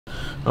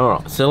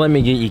Alright, so let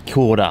me get you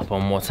caught up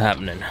on what's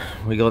happening.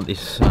 We got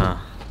this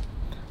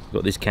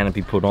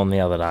canopy put on the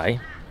other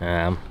day.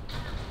 I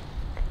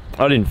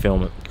didn't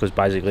film it because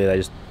basically they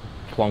just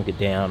plonk it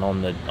down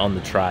on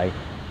the tray.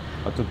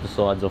 I took the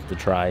sides off the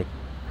tray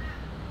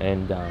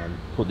and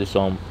put this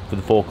on for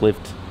the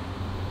forklift.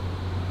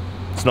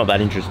 It's not that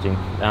interesting.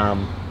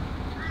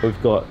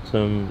 We've got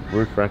some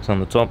roof racks on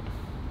the top.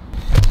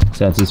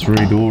 So it's a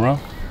 3-doorer.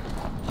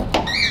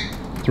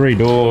 3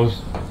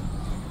 doors.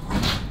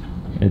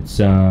 It's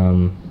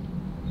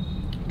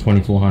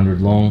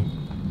 2400 long.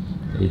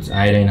 It's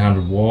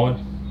 1800 wide.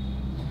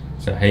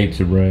 So heaps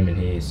of room in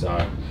here.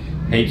 So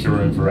heaps of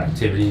room for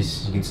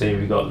activities. You can see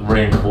we've got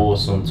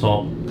reinforced on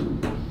top.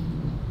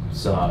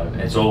 So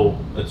it's all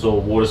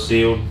water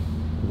sealed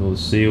with all the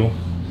seal.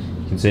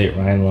 You can see it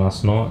rained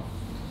last night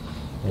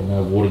and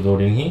no water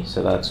got in here,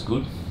 so that's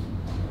good.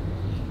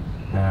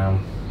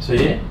 So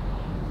yeah,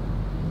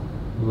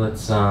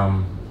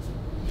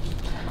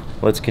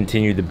 let's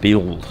continue the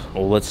build,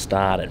 or let's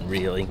start it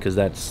really, because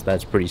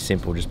that's pretty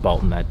simple, just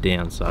bolting that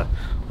down. So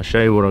I'll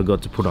show you what I've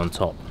got to put on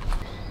top.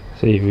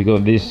 See, we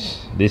got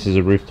this is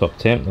a rooftop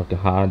tent, like a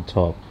hard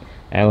top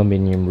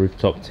aluminium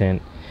rooftop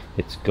tent.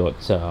 It's got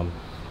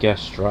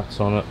gas struts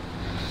on it,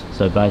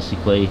 so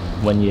basically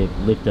when you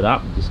lift it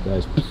up, it just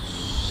goes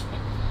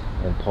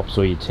and pops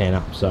all your tent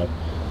up. So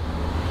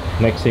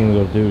next thing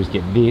we've got to do is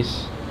get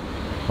this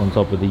on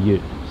top of the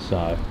ute. So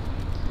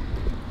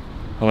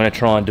I'm going to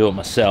try and do it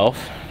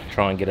myself,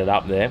 try and get it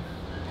up there.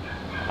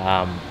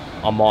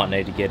 I might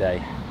need to get a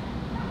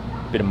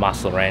bit of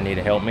muscle around here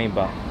to help me,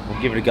 but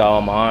we'll give it a go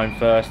on my own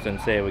first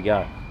and see how we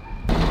go.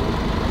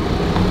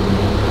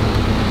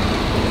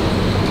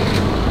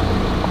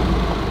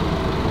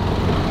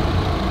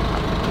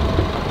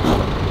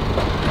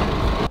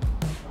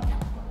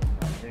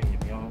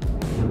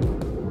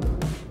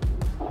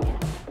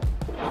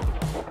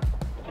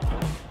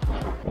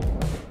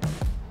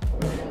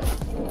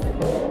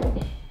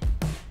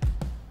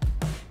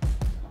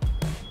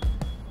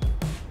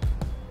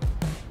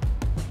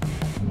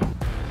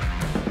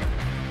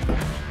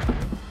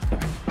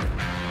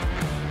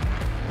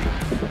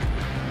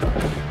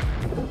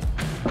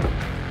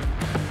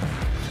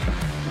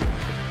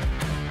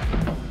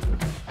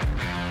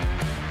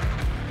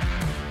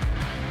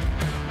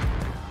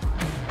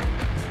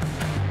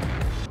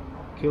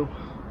 Cool.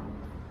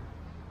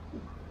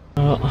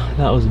 Oh,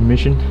 that was a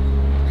mission.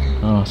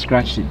 Oh, I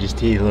scratched it just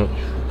here, look.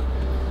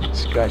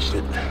 Scratched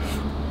it.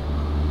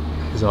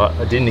 Because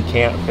I didn't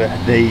account for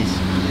these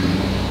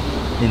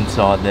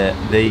inside there,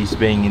 these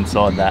being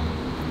inside that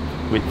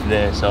width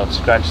there, so I've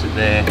scratched it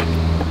there.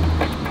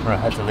 I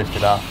had to lift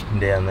it up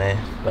and down there,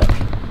 but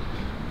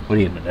what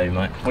are you gonna do,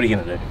 mate? What are you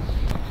gonna do?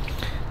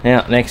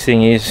 Now, next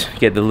thing is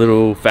get the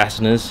little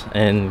fasteners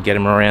and get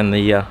them around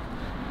the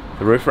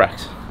roof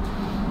racks.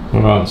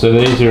 Alright, so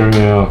these are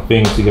our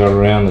things to go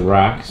around the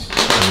racks,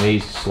 and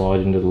these slide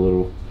into the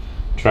little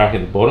track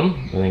at the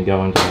bottom and then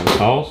go into those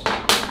holes. So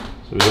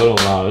we've got all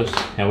those.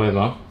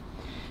 However,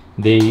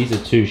 these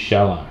are too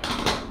shallow,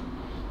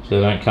 so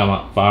they don't come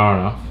up far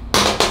enough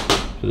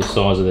for the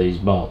size of these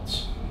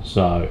bolts.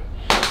 So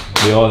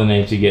we either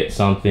need to get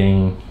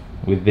something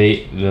with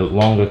the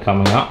longer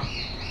coming up,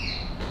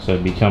 so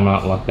it'd be coming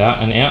up like that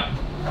and out.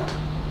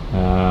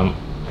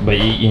 But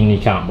you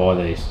can't buy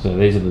these, so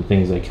these are the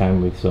things they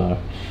came with. So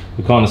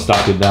we're kind of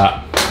stuck with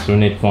that, so we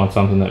need to find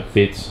something that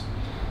fits.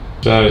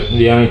 So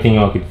the only thing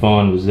I could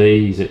find was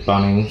these at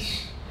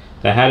Bunnings.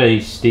 They had a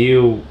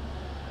steel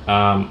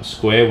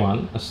square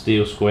one,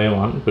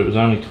 but it was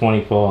only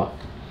 25,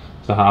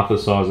 so half the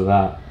size of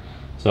that.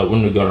 So it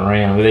wouldn't have got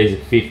around. But these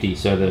are 50,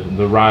 so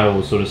the rail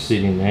will sort of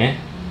sit in there,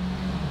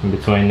 in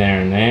between there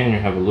and there, and you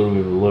have a little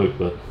bit of a loop.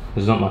 But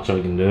there's not much I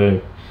can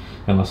do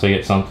unless I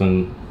get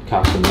something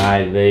custom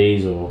made,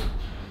 these, or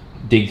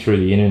dig through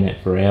the internet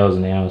for hours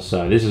and hours.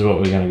 So this is what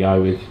we're going to go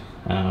with.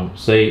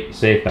 See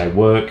if they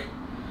work,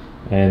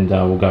 and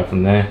we'll go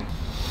from there.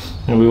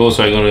 And we've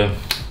also got to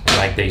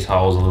make these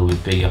holes a little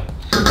bit bigger.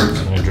 So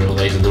I'm going to drill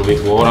these a little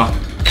bit wider.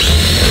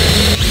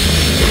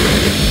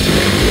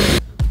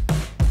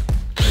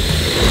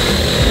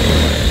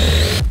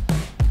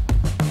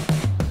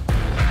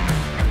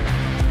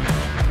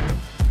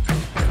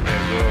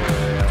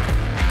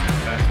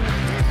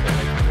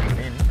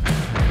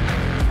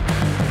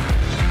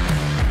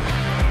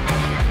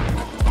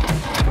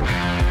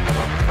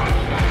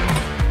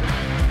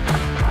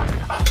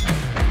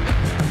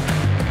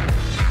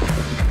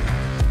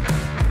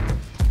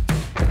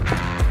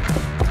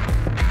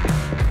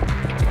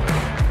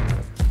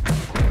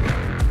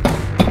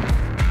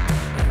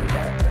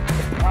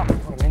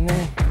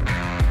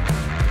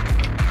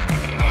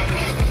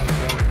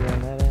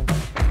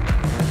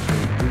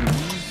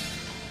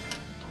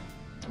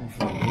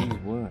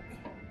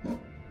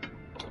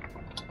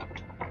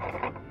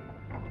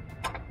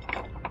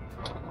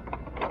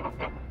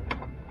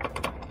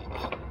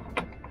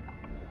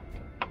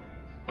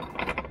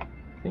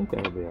 I think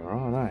that'll be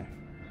alright, eh?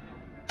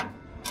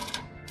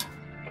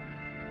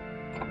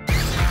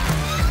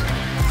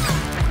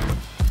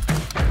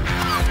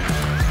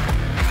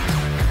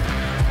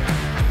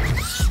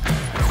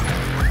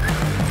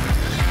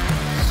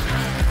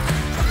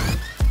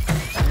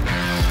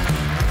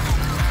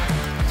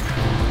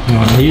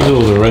 Here's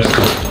all the rest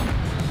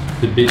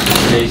of the bits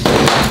and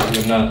pieces.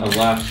 We've got a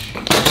latch,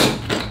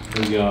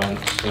 we've got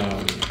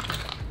some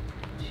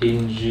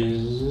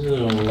hinges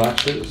or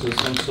latches of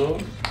some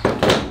sort,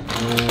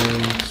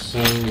 and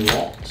some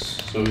locks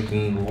so we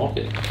can lock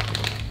it.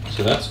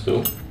 So that's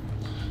cool.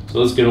 So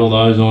let's get all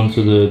those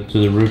onto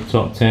the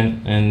rooftop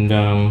tent and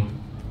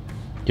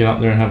get up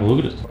there and have a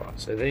look at it. Right,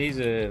 so these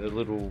are the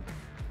little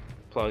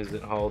plugs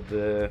that hold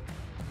the.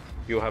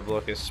 You'll have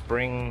like a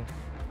spring,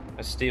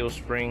 a steel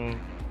spring.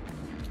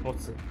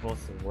 What's the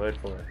word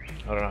for it?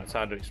 I don't know. It's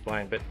hard to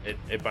explain, but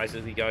it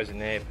basically goes in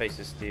there, a piece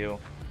of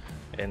steel,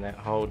 and that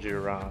holds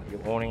your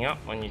awning up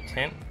on your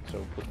tent. So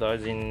we'll put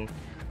those in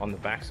on the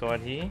back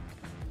side here.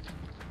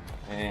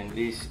 And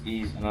this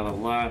is another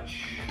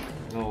latch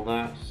and all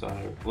that. So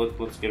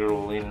let's get it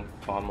all in,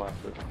 time lapse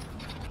it.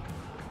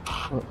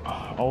 Put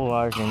all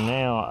those in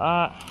there like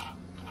that.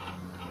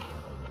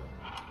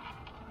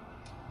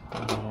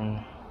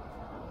 And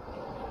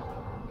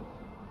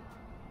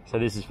so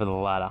this is for the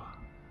ladder.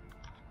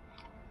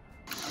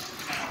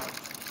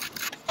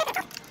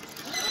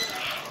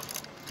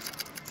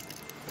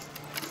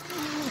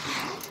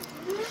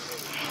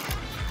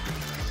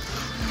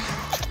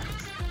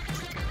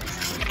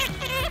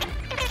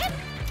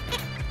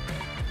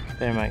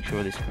 Better make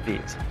sure this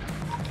fits.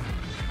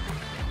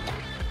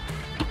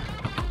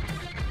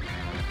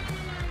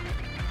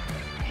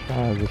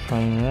 So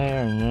between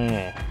there and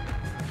there.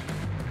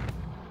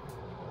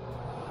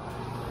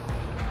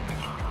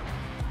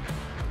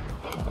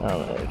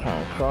 Oh, they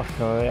come across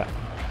right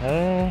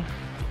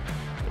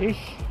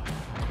there-ish.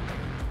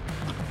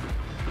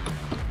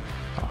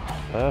 Oh,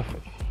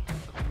 perfect.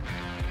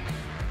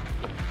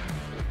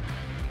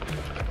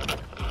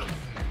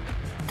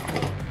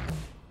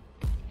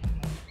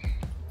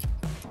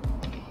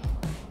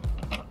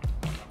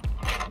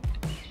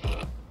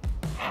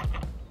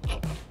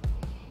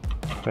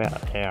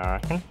 About there, I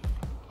reckon.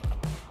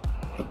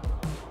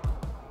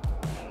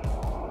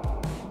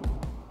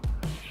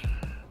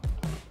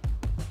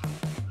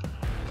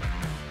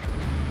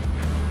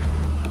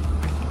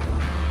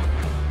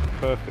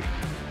 Perfect.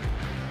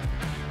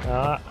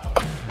 Alright.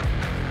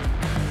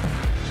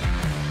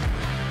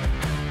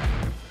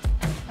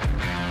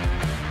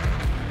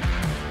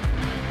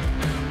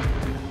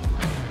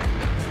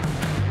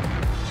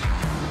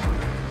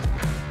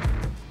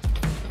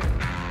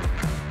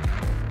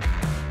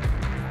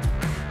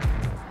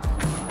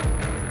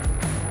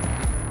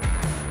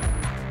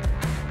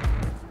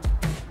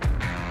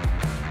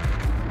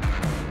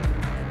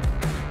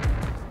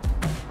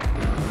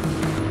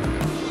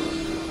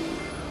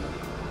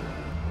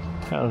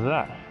 How's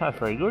that? That's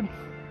very good.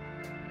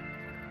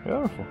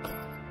 Beautiful.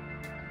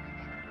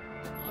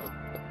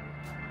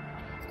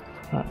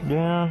 That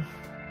down.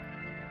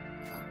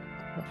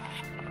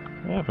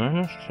 Yeah,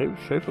 man,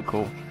 that's super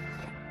cool.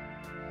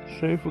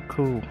 Super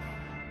cool.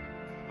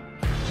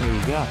 There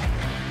you go.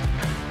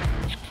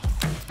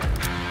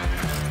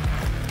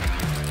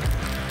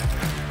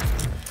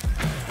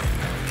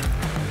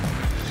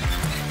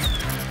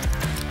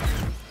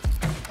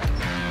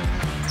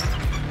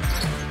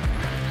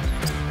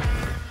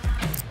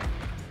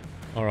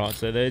 Alright,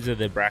 so these are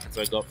the brackets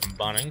I got from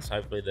Bunnings.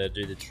 Hopefully they'll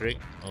do the trick.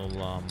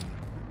 I'll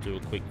do a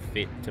quick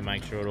fit to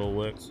make sure it all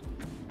works.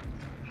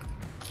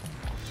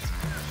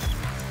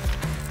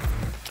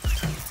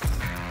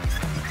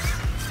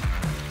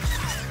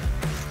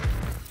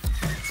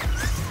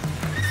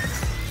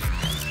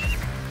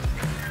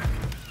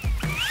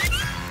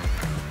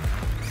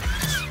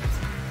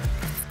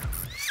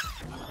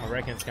 I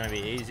reckon it's going to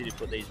be easy to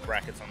put these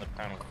brackets on the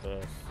panel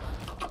first.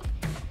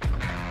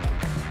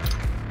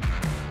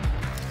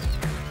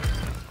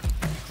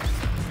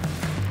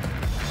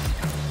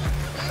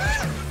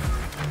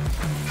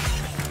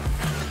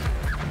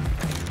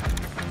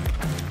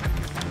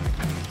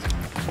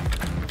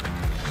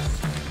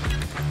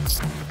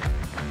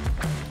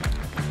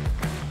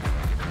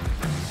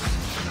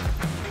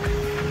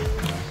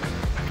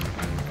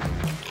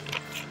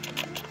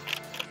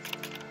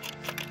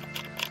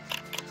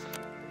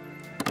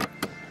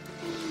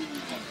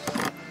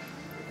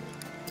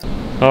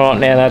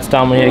 Alright, now that's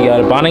done, we need to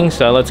go to Bunnings,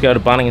 so let's go to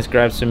Bunnings,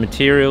 grab some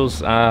materials,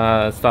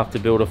 stuff to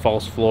build a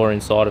false floor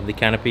inside of the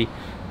canopy.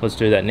 Let's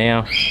do that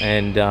now,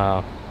 and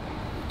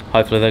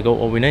hopefully they got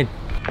what we need.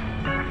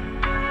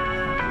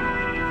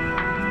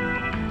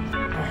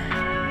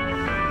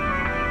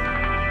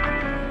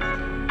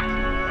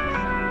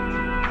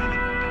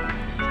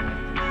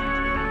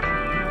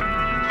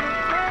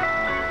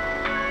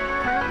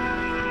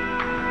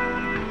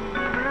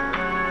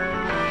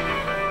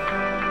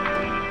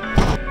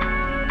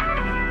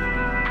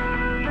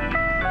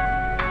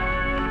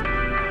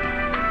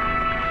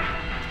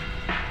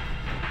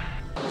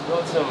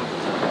 Got some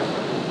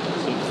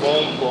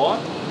foam ply.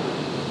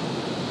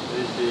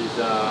 This is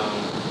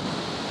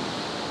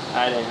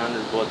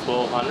 1800 by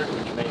 1200,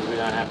 which means we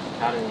don't have to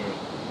cut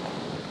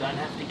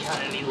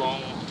any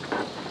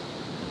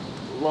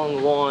long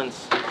lines.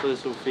 So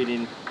this will fit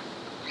in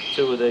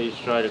two of these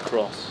straight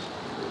across.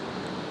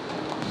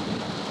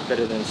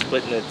 better than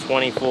splitting the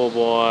 24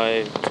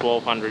 by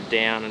 1200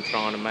 down and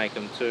trying to make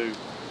them two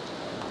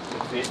to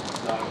fit.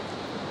 So,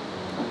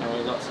 and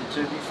we've got some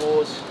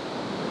 2x4s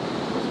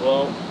as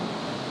well,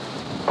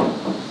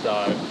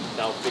 so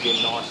they'll fit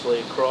in nicely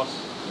across.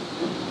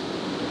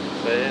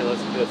 So yeah,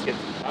 let's get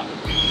to cut.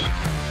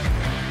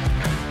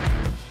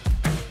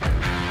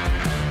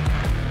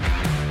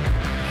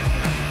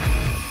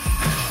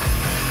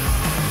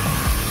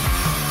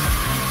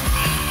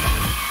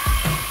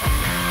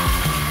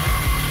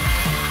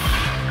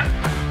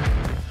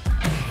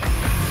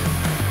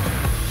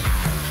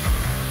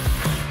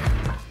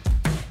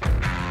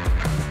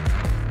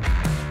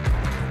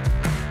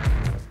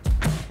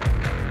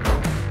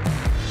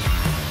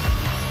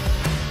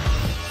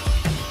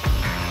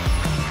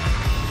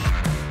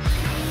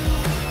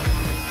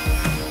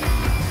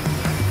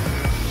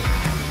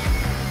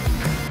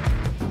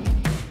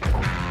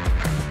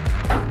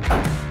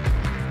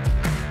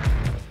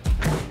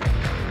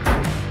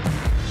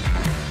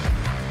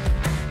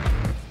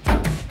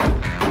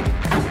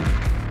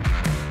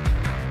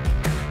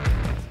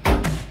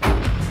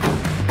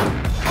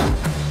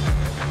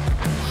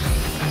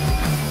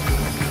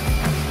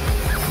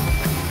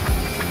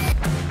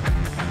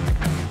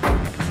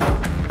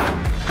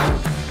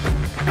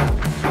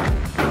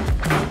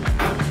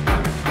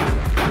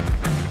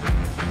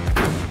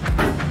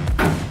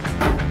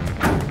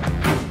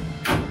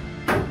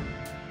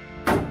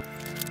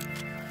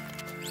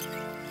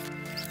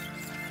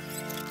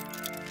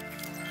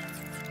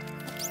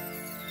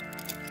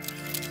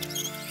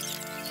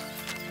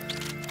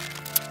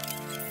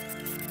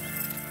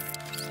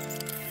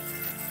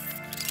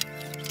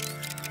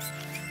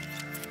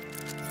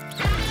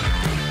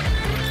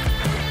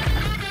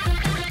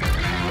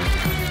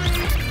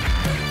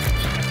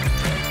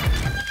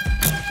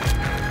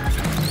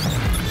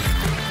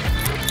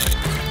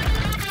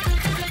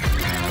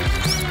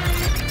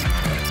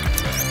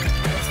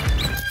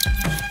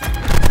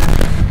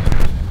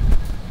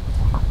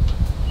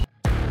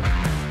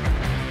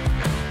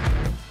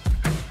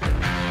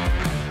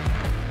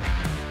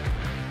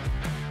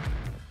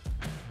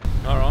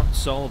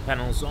 Solar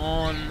panels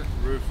on,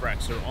 roof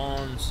racks are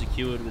on,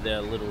 secured with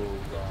our little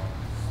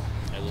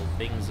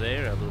things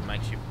there, our little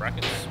makeshift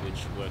brackets,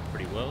 which work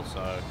pretty well, so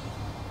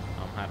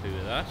I'm happy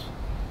with that.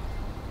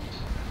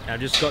 Now, I've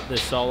just got the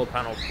solar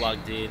panel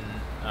plugged in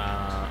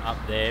up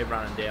there,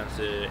 running down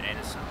to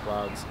Anderson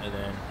plugs, and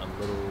then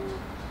a little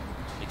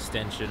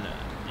extension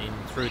in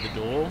through the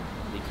door,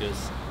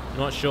 because I'm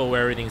not sure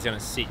where everything's going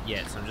to sit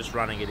yet, so I'm just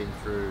running it in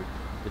through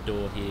the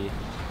door here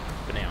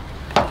for now.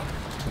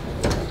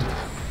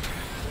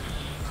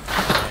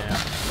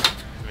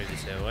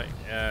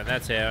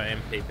 That's our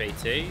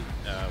MPPT,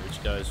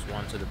 which goes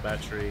one to the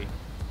battery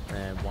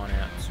and one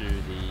out to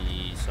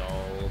the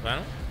solar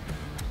panel,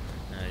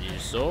 you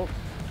just saw.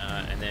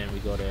 And then we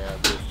got our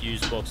little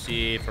fuse box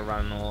here for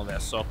running all of our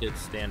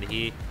sockets down to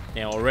here.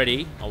 Now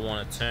already I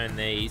want to turn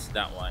these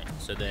that way,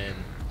 so then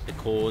the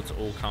cords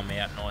all come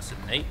out nice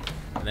and neat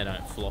and they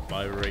don't flop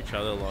over each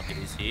other like it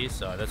is here.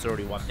 So that's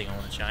already one thing I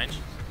want to change.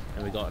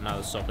 And we got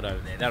another socket over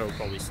there. That'll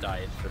probably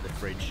stay for the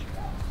fridge.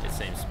 It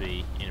seems to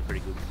be in a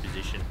pretty good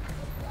position.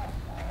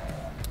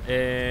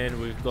 And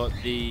we've got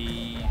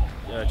the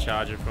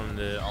charger from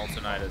the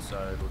alternator,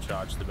 so it'll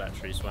charge the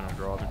batteries when I'm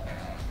driving.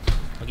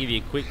 I'll give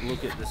you a quick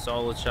look at the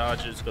solar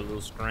charger. It's got a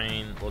little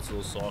screen, lots of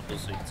little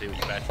cycles, so you can see what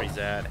your battery's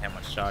at, how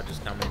much charge is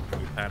coming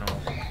from your panel,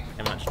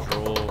 how much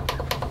draw,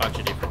 a bunch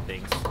of different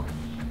things.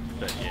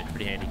 But yeah,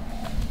 pretty handy.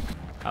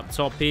 Up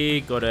top here,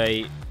 got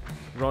a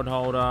rod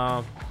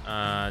holder,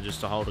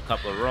 just to hold a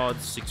couple of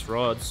rods, 6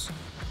 rods.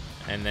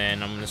 And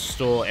then I'm going to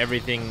store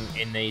everything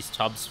in these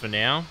tubs for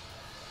now.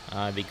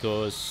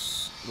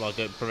 Because like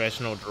a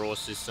professional draw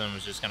system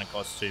is just going to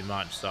cost too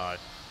much, so I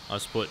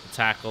just put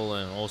tackle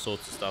and all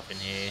sorts of stuff in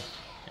here,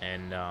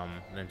 and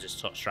then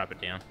just strap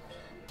it down.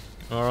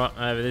 Alright,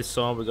 over this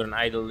side we've got an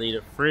 8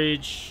 litre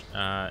fridge.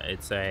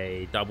 It's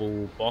a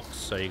double box,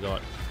 so you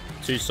got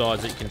 2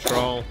 sides that you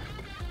control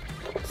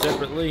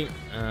separately.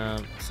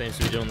 Seems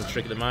to be doing the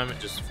trick at the moment,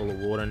 just full of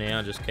water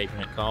now, just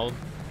keeping it cold.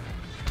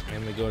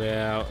 And we got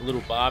our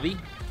little Barbie.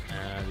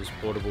 This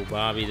portable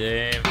Barbie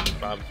there,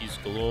 barbecues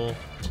galore,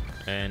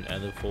 and a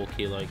little 4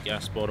 kilo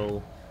gas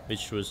bottle,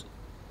 which was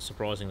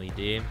surprisingly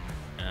dear.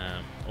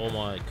 All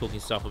my cooking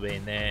stuff will be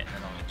in there,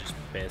 and I can just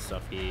prepare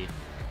stuff here,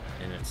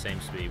 and it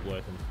seems to be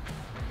working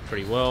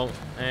pretty well.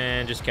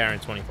 And just carrying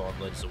 25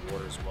 litres of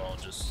water as well,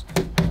 just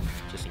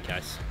in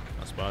case,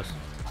 I suppose.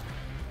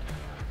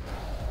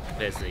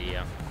 There's the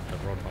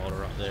rod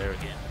holder up there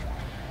again.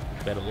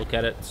 Better look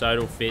at it. So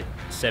it'll fit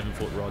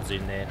 7-foot rods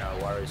in there,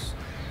 no worries.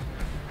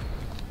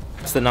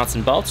 That's the nuts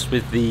and bolts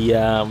with the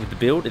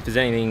build. If there's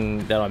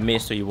anything that I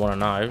missed or you want to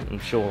know,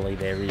 and surely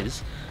there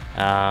is, you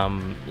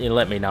know,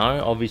 let me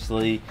know.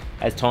 Obviously,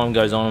 as time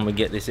goes on and we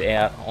get this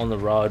out on the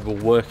road, we'll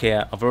work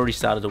out. I've already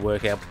started to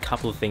work out a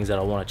couple of things that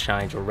I want to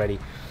change already.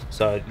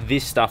 So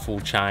this stuff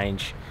will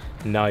change,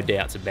 no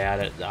doubts about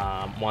it.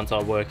 Once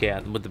I work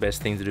out what the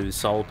best thing to do with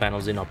solar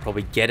panels in, I'll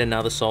probably get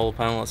another solar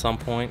panel at some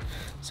point.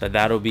 So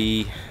that'll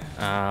be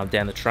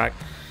down the track.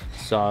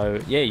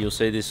 So yeah, you'll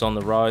see this on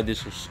the road.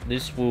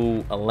 This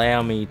will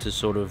allow me to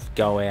sort of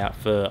go out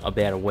for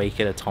about a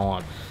week at a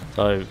time,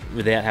 so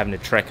without having to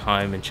trek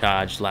home and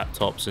charge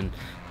laptops and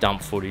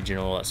dump footage and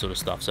all that sort of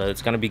stuff. So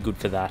it's going to be good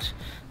for that.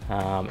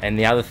 And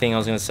the other thing I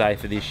was going to say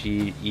for this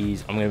year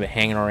is I'm going to be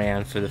hanging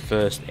around for the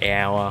first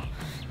hour,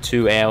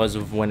 2 hours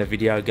of when a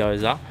video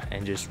goes up,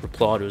 and just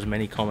reply to as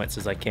many comments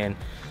as I can,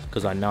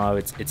 because I know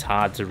it's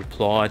hard to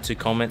reply to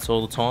comments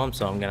all the time.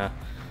 So I'm gonna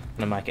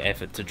make an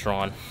effort to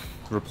try and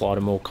reply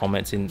to more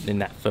comments in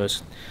that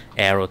first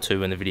hour or two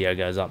when the video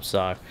goes up.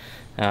 So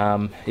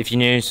if you're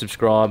new,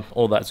 subscribe,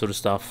 all that sort of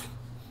stuff.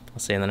 I'll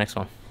see you in the next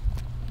one.